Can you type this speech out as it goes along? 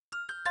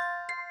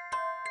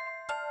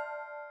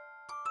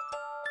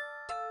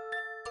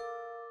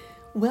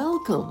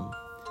Welcome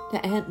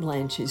to Aunt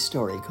Blanche's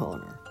Story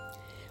Corner.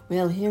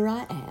 Well, here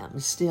I am,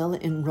 still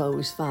in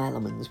Rose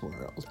Fyleman's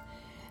world.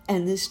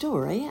 And the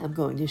story I'm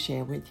going to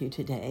share with you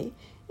today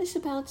is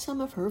about some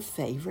of her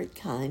favorite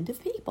kind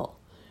of people,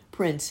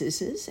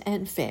 princesses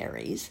and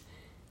fairies.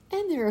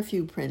 And there are a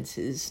few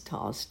princes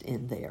tossed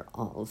in there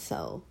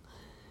also.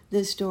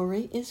 The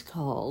story is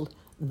called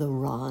The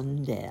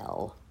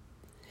Rondel.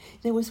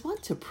 There was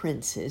once a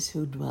princess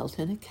who dwelt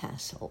in a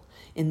castle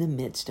in the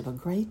midst of a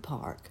great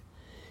park.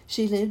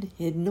 She lived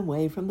hidden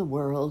away from the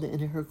world in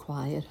her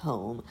quiet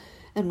home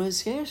and was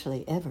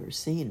scarcely ever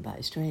seen by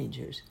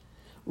strangers.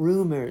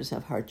 Rumors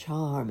of her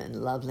charm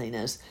and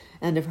loveliness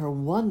and of her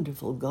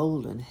wonderful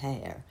golden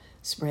hair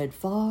spread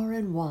far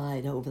and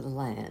wide over the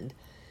land.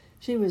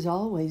 She was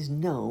always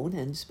known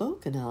and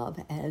spoken of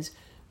as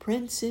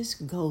Princess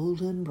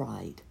Golden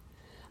Bright,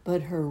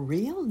 but her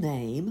real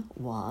name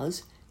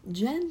was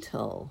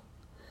Gentle.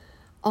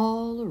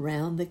 All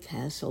around the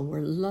castle were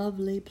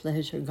lovely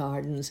pleasure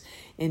gardens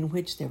in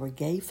which there were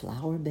gay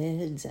flower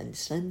beds and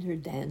slender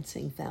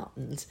dancing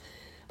fountains,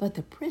 but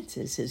the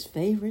princess's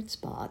favorite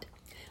spot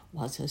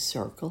was a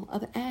circle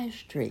of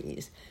ash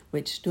trees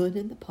which stood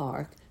in the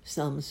park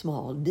some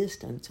small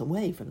distance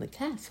away from the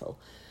castle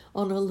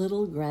on a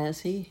little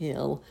grassy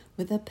hill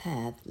with a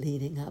path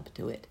leading up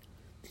to it.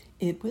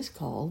 It was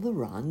called the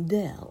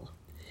Rondel.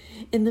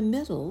 In the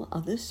middle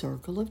of the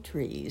circle of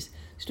trees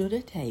stood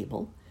a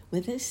table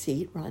with a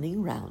seat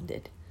running round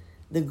it.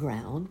 The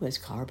ground was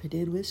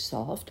carpeted with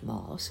soft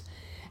moss,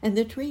 and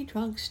the tree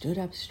trunks stood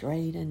up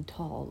straight and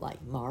tall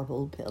like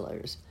marble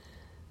pillars.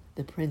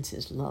 The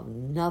princess loved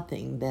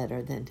nothing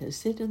better than to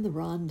sit in the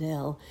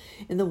rondel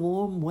in the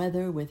warm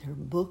weather with her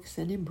books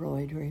and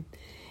embroidery.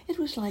 It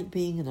was like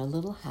being in a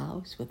little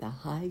house with a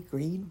high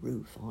green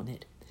roof on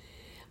it.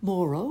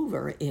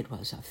 Moreover, it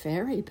was a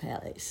fairy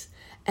palace,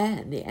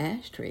 and the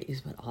ash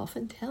trees would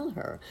often tell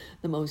her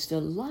the most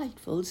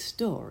delightful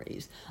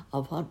stories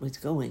of what was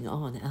going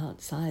on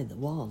outside the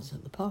walls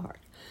of the park,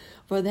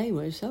 for they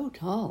were so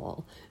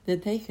tall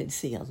that they could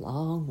see a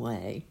long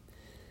way.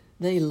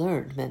 They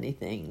learned many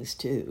things,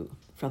 too,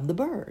 from the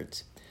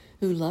birds,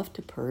 who loved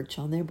to perch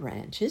on their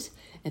branches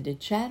and to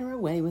chatter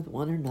away with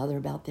one another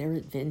about their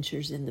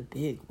adventures in the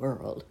big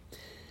world.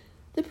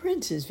 The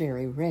princess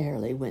very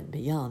rarely went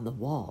beyond the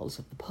walls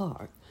of the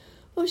park,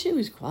 for she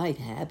was quite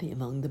happy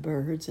among the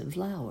birds and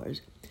flowers.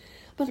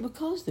 But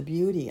because the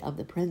beauty of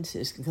the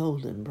Princess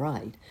Golden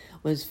Bright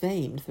was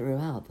famed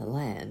throughout the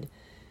land,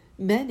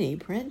 many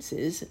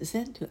princes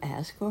sent to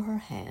ask for her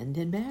hand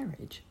in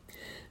marriage.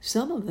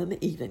 Some of them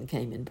even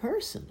came in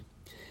person,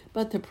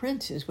 but the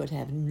princess would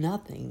have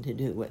nothing to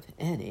do with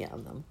any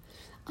of them.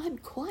 "I'm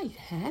quite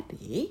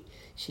happy,"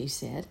 she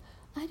said.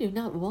 "I do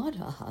not want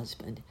a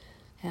husband."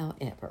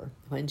 However,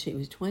 when she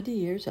was 20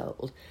 years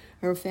old,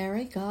 her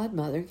fairy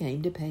godmother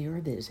came to pay her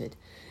a visit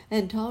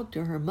and talked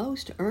to her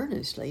most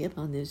earnestly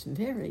upon this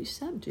very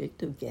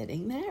subject of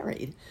getting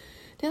married,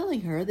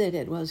 telling her that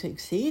it was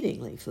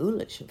exceedingly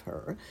foolish of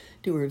her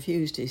to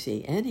refuse to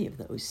see any of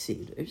those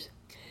suitors.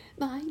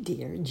 "My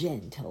dear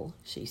Gentle,"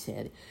 she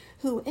said,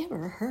 "who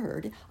ever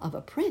heard of a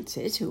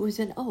princess who was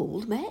an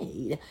old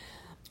maid?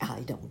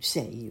 I don't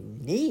say you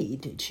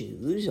need to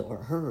choose or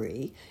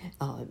hurry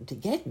to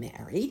get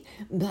married,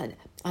 but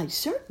I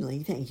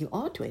certainly think you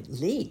ought to at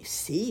least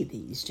see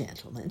these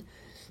gentlemen.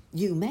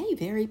 You may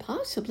very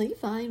possibly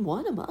find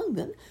one among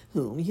them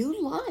whom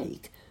you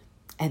like,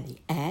 and the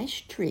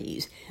ash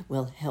trees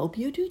will help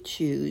you to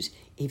choose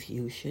if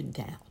you should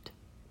doubt."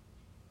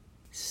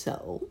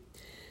 So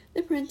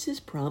the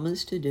princess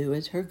promised to do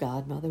as her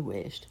godmother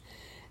wished,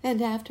 and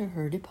after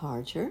her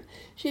departure,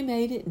 she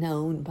made it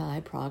known by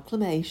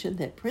proclamation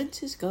that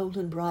Princess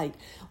Golden Bright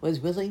was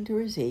willing to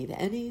receive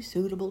any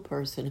suitable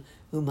person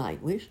who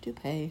might wish to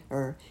pay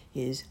her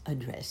his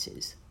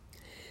addresses.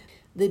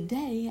 The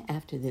day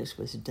after this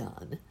was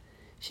done,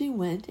 she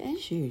went,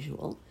 as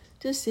usual,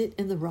 to sit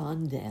in the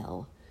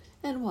rondel,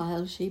 and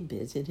while she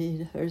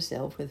busied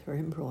herself with her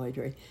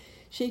embroidery,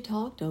 she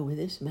talked over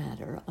this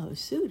matter of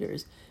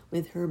suitors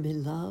with her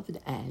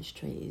beloved ash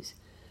trees.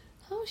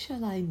 "How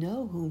shall I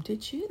know whom to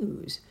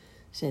choose?"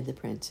 said the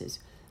princess.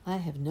 "I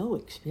have no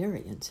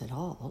experience at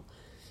all.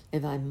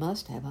 If I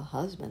must have a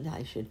husband,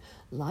 I should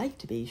like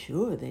to be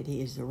sure that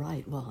he is the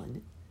right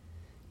one."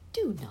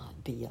 "Do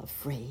not be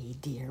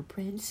afraid, dear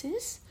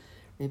princess,"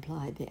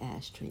 replied the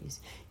ash trees.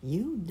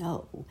 "You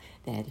know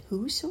that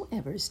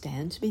whosoever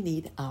stands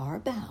beneath our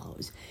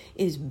boughs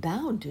is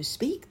bound to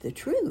speak the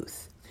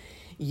truth.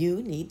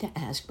 You need to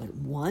ask but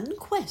one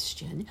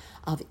question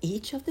of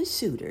each of the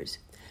suitors.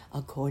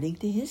 According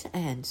to his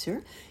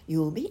answer, you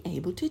will be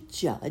able to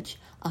judge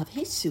of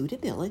his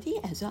suitability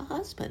as a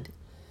husband."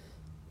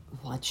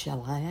 "What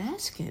shall I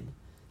ask him?"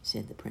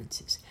 said the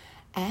princess.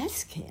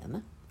 "Ask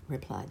him,"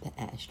 replied the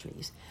ash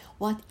trees,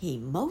 "what he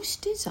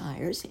most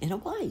desires in a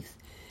wife.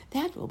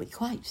 That will be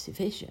quite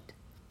sufficient."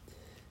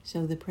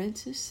 So the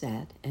princess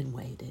sat and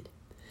waited.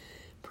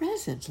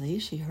 Presently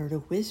she heard a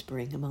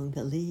whispering among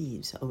the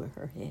leaves over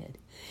her head.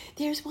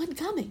 "There's one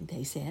coming,"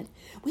 they said.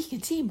 "We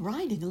can see him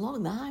riding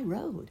along the high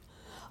road."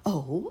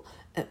 "Oh,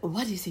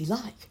 what is he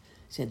like?"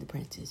 said the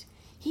princess.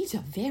 "He's a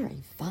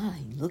very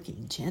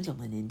fine-looking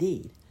gentleman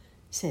indeed,"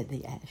 said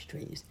the ash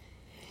trees.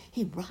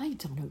 "He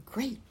rides on a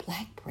great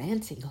black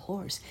prancing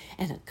horse,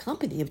 and a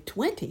company of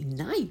 20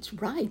 knights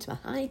rides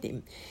behind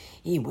him.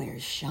 He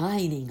wears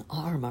shining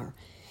armor.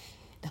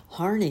 The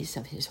harness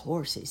of his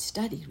horse is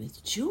studded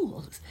with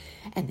jewels,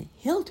 and the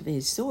hilt of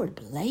his sword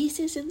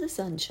blazes in the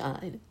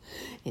sunshine."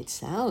 "It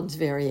sounds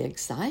very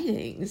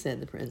exciting," said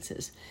the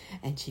princess,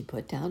 and she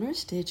put down her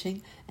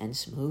stitching and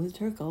smoothed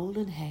her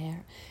golden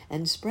hair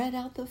and spread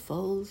out the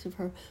folds of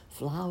her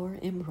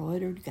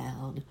flower-embroidered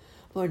gown,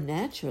 for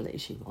naturally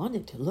she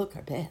wanted to look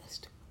her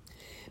best.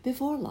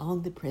 Before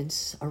long the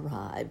prince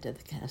arrived at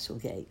the castle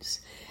gates,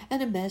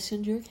 and a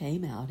messenger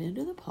came out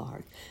into the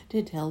park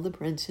to tell the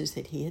princess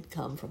that he had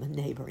come from a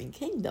neighboring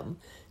kingdom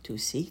to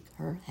seek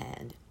her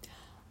hand.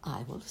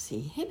 "I will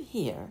see him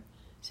here,"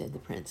 said the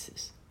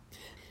princess.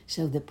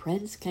 So the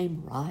prince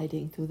came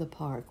riding through the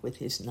park with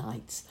his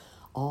knights,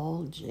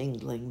 all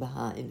jingling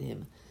behind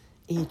him,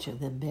 each of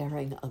them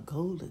bearing a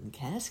golden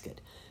casket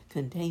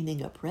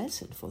containing a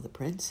present for the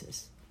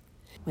princess.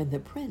 When the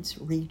prince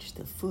reached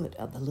the foot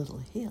of the little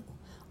hill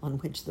on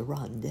which the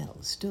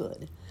Rondel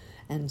stood,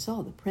 and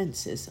saw the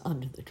princess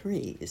under the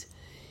trees,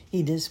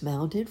 he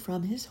dismounted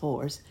from his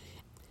horse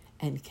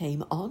and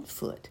came on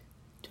foot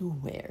to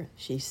where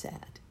she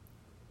sat.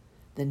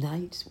 The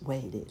knights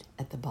waited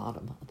at the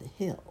bottom of the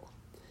hill.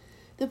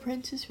 The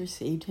princess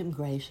received him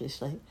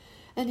graciously,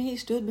 and he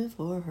stood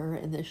before her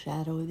in the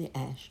shadow of the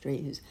ash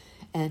trees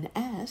and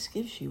asked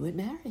if she would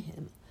marry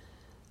him.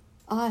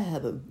 "I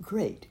have a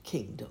great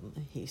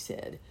kingdom," he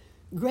said,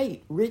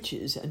 "great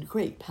riches and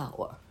great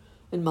power,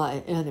 and my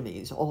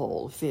enemies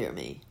all fear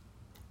me."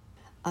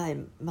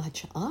 "I'm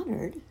much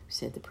honored,"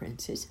 said the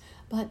princess,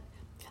 "but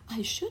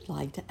I should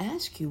like to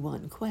ask you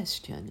one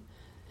question.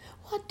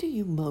 What do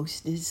you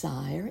most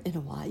desire in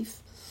a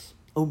wife?"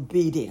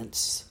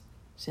 "Obedience,"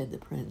 said the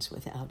prince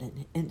without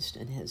an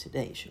instant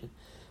hesitation,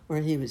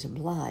 for he was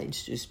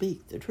obliged to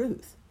speak the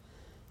truth.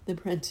 The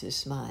princess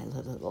smiled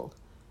a little.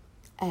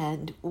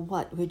 "And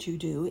what would you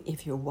do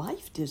if your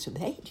wife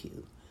disobeyed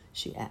you?"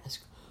 she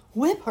asked.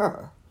 "Whip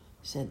her,"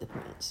 said the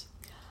prince.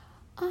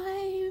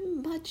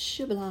 "I'm much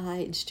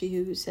obliged to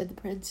you," said the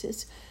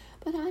princess,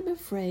 "but I'm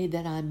afraid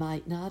that I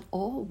might not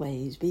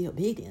always be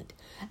obedient,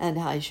 and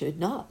I should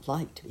not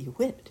like to be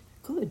whipped.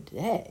 Good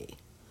day."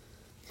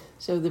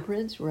 So the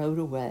prince rode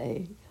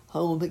away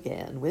home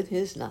again with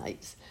his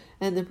knights,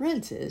 and the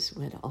princess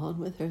went on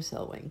with her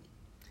sewing.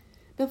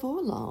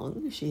 Before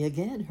long, she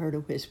again heard a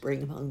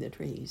whispering among the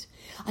trees.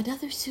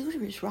 "Another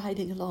suitor is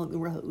riding along the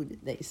road,"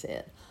 they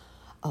said.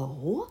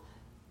 "Oh,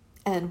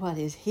 and what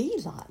is he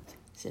like?"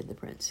 said the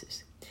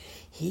princess.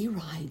 "He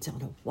rides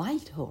on a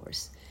white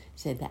horse,"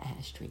 said the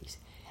ash trees,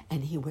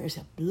 "and he wears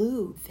a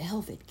blue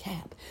velvet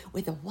cap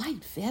with a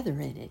white feather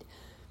in it.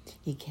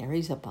 He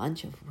carries a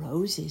bunch of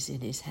roses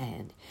in his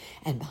hand,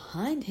 and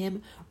behind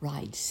him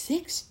ride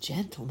 6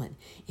 gentlemen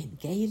in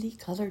gaily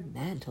colored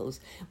mantles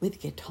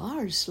with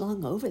guitars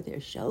slung over their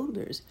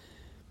shoulders.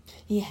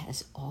 He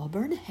has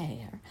auburn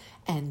hair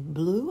and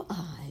blue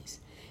eyes.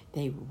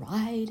 They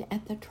ride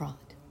at the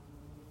trot."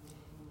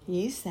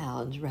 "He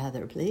sounds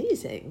rather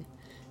pleasing,"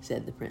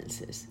 said the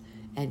princess,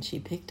 and she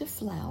picked a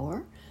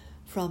flower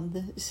from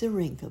the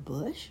syringa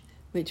bush,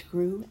 which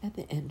grew at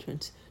the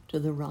entrance to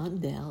the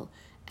Rondel,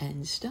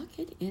 and stuck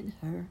it in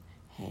her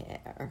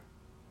hair.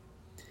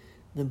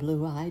 The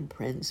blue-eyed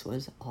prince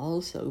was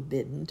also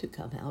bidden to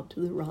come out to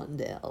the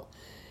Rondel,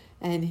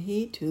 and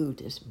he too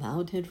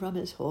dismounted from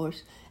his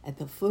horse at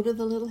the foot of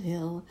the little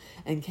hill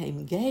and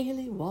came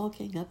gaily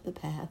walking up the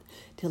path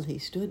till he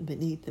stood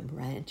beneath the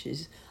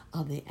branches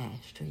of the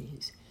ash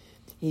trees.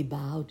 He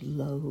bowed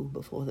low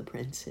before the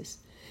princess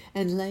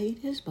and laid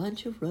his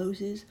bunch of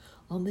roses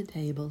on the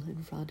table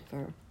in front of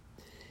her.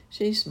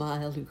 She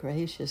smiled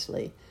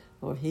graciously,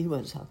 for he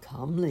was a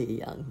comely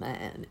young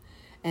man,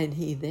 and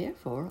he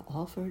therefore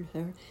offered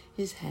her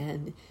his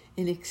hand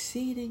in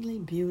exceedingly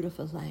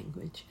beautiful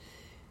language.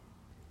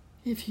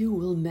 "If you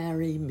will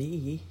marry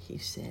me," he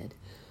said,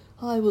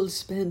 "I will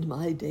spend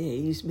my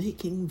days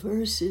making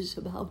verses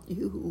about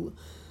you.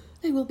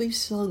 They will be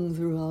sung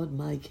throughout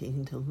my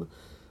kingdom.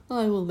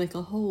 I will make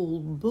a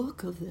whole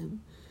book of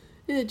them.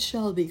 It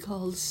shall be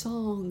called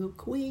Song of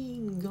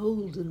Queen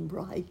Golden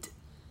Bright."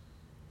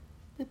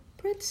 The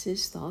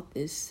princess thought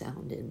this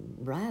sounded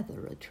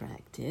rather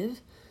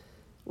attractive.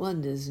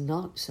 One does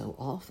not so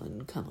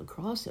often come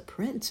across a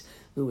prince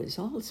who is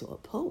also a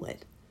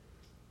poet.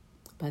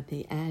 But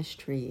the ash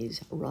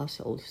trees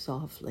rustled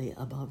softly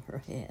above her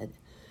head,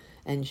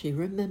 and she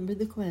remembered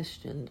the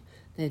question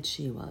that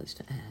she was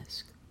to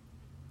ask.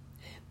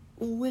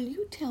 "Will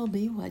you tell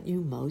me what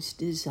you most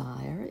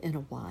desire in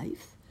a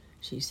wife?"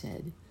 she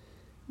said.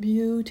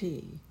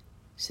 "Beauty,"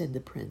 said the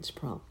prince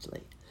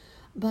promptly.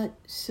 "But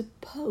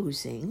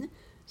supposing,"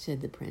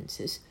 said the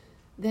princess,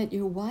 "that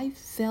your wife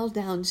fell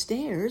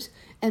downstairs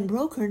and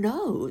broke her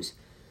nose,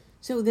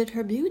 so that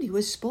her beauty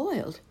was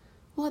spoiled,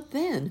 what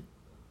then?"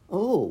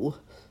 "Oh,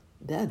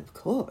 "Then, of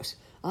course,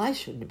 I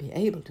shouldn't be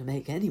able to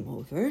make any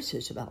more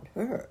verses about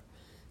her,"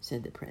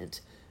 said the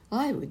prince.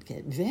 "I would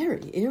get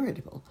very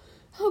irritable.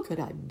 How could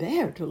I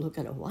bear to look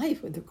at a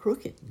wife with a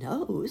crooked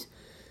nose?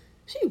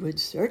 She would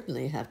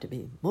certainly have to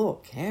be more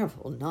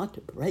careful not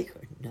to break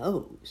her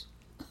nose."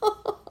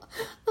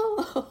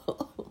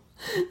 Oh,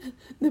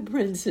 the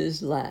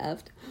princess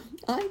laughed.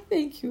 "I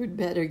think you'd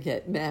better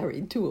get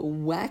married to a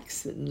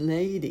waxen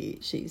lady,"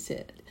 she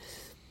said.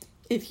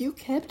 "If you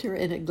kept her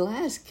in a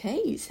glass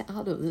case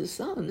out of the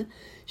sun,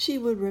 she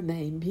would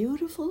remain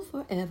beautiful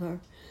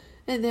forever,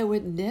 and there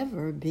would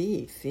never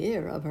be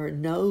fear of her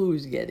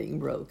nose getting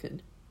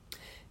broken.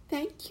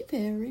 Thank you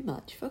very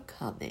much for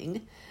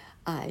coming.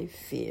 I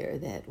fear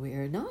that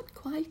we're not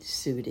quite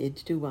suited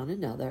to one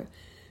another.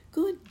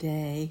 Good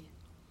day."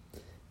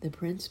 The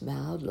prince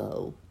bowed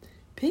low,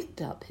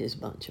 picked up his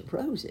bunch of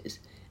roses,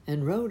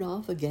 and rode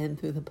off again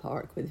through the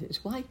park with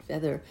his white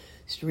feather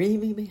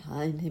streaming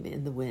behind him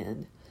in the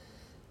wind.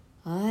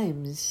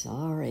 "I'm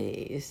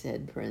sorry,"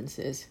 said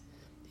Princess.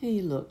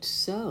 "He looked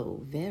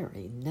so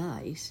very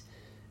nice,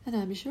 and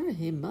I'm sure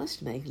he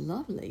must make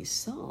lovely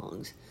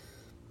songs,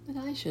 but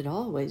I should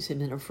always have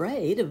been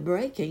afraid of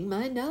breaking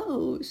my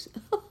nose."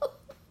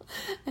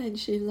 And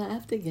she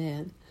laughed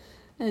again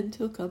and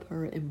took up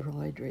her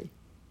embroidery.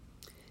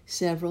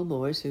 Several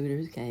more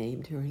suitors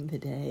came during the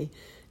day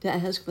to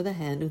ask for the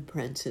hand of the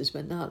princess,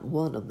 but not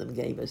one of them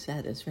gave a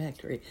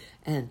satisfactory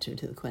answer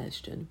to the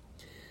question.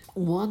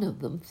 One of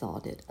them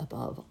thought it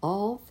above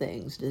all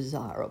things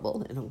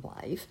desirable in a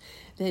wife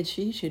that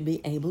she should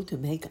be able to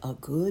make a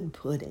good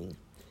pudding.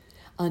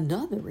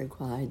 Another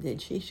required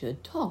that she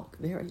should talk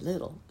very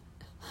little,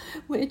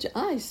 "which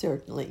I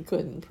certainly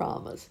couldn't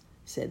promise,"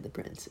 said the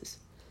princess.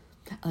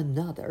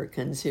 Another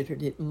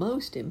considered it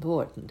most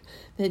important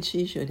that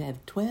she should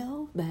have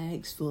 12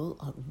 bags full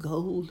of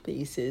gold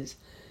pieces.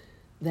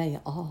 They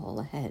all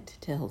had to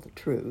tell the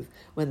truth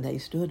when they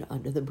stood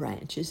under the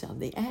branches of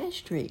the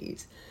ash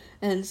trees,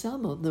 and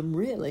some of them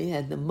really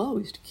had the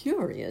most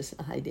curious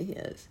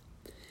ideas.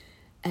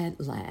 At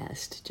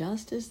last,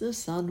 just as the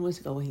sun was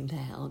going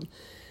down,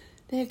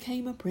 there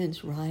came a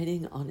prince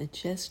riding on a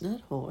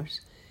chestnut horse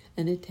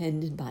and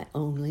attended by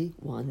only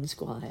one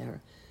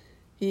squire.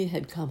 He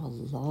had come a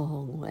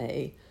long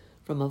way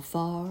from a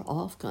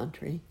far-off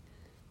country,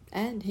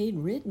 and he'd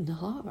ridden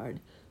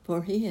hard,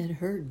 for he had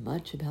heard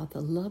much about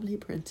the lovely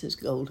Princess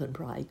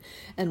Goldenbright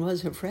and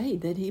was afraid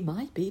that he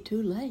might be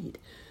too late.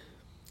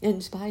 In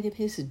spite of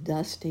his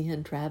dusty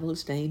and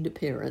travel-stained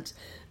appearance,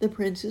 the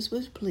princess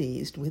was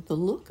pleased with the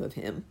look of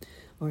him,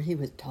 for he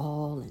was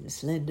tall and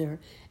slender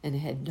and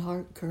had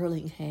dark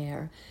curling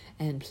hair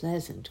and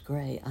pleasant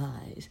gray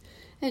eyes,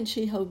 and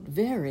she hoped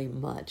very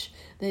much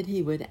that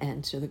he would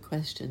answer the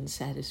questions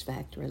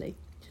satisfactorily.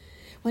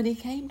 When he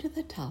came to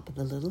the top of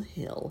the little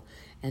hill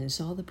and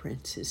saw the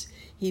princess,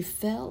 he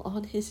fell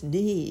on his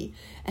knee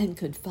and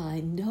could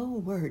find no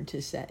word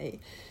to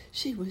say.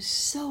 She was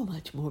so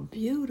much more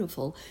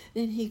beautiful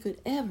than he could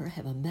ever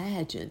have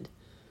imagined.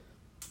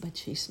 But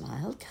she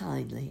smiled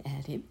kindly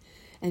at him,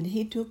 and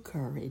he took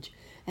courage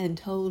and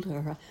told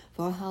her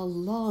for how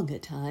long a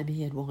time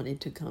he had wanted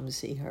to come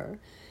see her,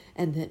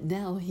 and that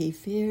now he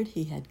feared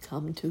he had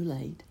come too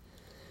late.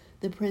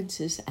 The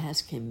princess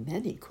asked him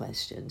many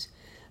questions,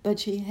 but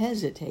she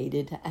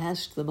hesitated to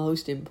ask the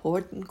most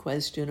important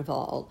question of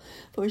all,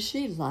 for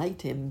she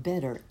liked him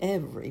better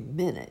every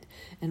minute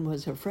and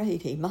was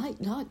afraid he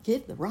might not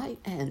give the right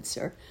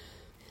answer.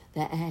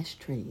 The ash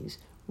trees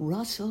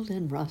rustled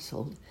and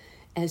rustled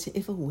as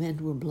if a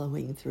wind were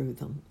blowing through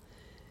them,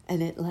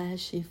 and at last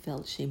she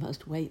felt she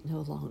must wait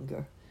no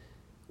longer.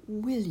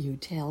 "Will you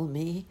tell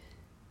me,"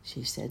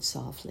 she said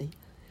softly,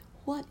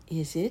 "what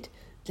is it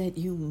that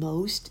you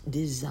most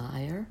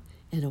desire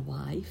in a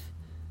wife?"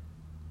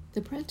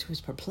 The prince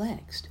was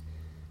perplexed.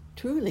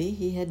 Truly,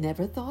 he had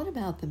never thought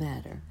about the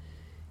matter.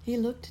 He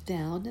looked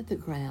down at the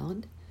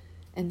ground,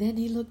 and then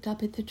he looked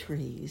up at the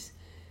trees,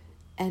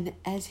 and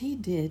as he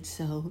did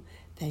so,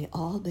 they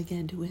all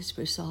began to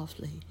whisper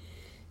softly,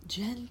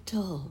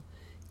 "Gentle,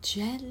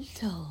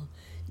 gentle,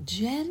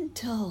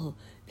 gentle,"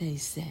 they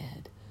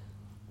said.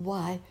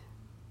 "Why,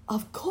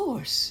 of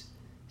course,"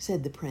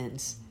 said the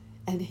prince,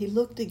 and he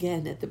looked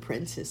again at the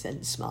princess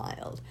and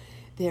smiled.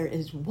 "There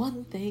is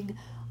one thing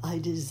I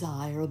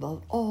desire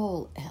above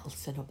all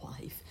else in a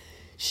wife.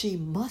 She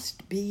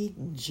must be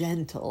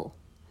gentle."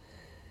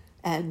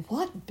 And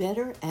what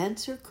better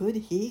answer could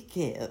he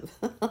give?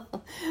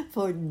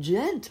 For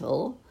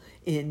gentle,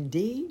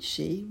 indeed,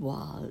 she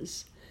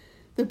was.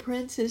 The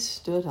princess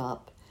stood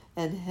up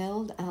and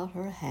held out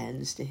her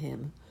hands to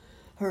him.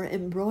 Her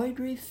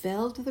embroidery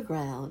fell to the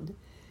ground.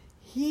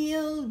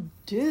 "He'll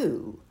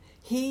do,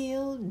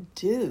 he'll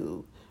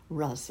do,"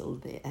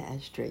 rustled the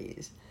ash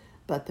trees.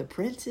 But the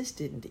princess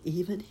didn't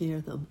even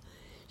hear them.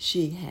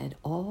 She had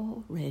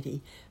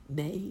already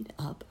made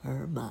up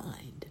her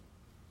mind.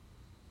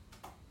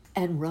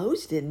 And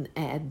Rose didn't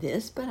add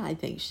this, but I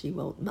think she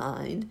won't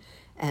mind.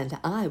 And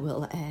I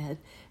will add,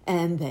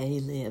 and they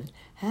lived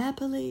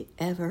happily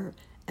ever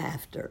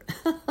after,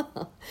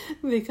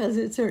 because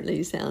it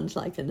certainly sounds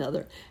like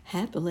another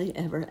happily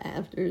ever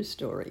after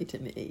story to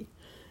me.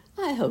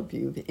 I hope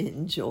you've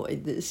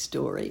enjoyed this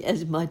story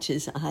as much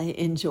as I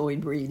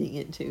enjoyed reading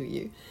it to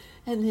you,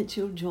 and that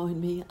you'll join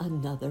me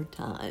another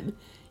time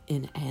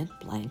in Aunt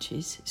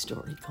Blanche's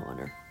Story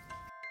Corner.